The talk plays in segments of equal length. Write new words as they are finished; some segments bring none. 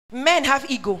Men have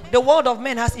ego. The world of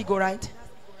men has ego, right?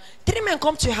 3 men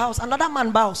come to your house, another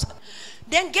man bows.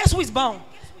 Then guess who is bound?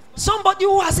 Somebody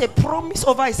who has a promise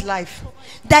over his life,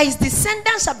 that his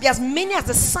descendants shall be as many as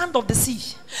the sand of the sea.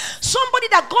 Somebody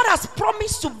that God has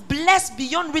promised to bless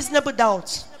beyond reasonable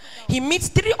doubt. He meets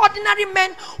 3 ordinary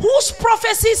men whose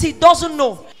prophecies he doesn't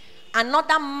know.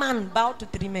 Another man bowed to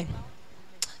 3 men.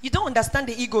 You don't understand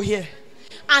the ego here.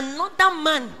 Another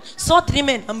man saw 3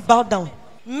 men and bowed down.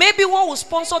 Maybe what will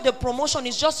sponsor the promotion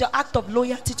is just your act of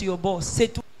loyalty to your boss. Say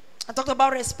to. I talked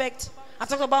about respect. I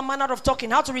talked about manner of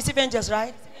talking. How to receive angels,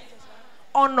 right?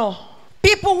 Honor.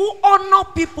 People who honor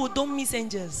people don't miss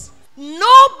angels.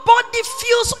 Nobody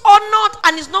feels honored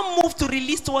and is not moved to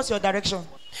release towards your direction.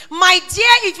 My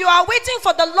dear, if you are waiting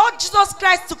for the Lord Jesus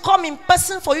Christ to come in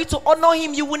person for you to honor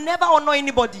him, you will never honor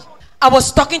anybody. I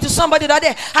was talking to somebody the other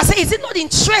day. I said, is it not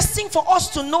interesting for us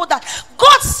to know that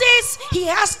God says he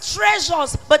has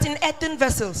treasures but in earthen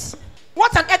vessels?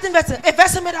 What's an earthen vessel? A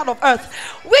vessel made out of earth.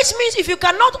 Which means if you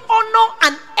cannot honor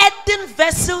an earthen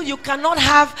vessel, you cannot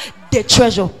have the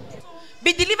treasure.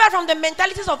 Be delivered from the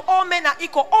mentalities of all men are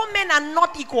equal. All men are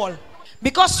not equal.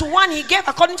 Because to one he gave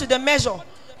according to the measure.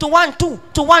 To one 2,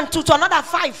 to one 2, to another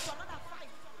 5.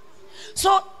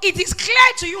 So it is clear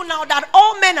to you now that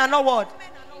all men are not what?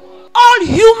 All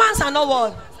humans are not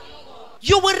what?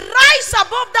 You will rise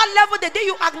above that level the day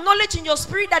you acknowledge in your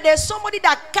spirit that there's somebody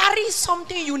that carries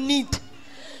something you need.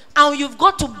 And you've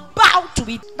got to bow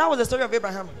to it. That was the story of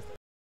Abraham.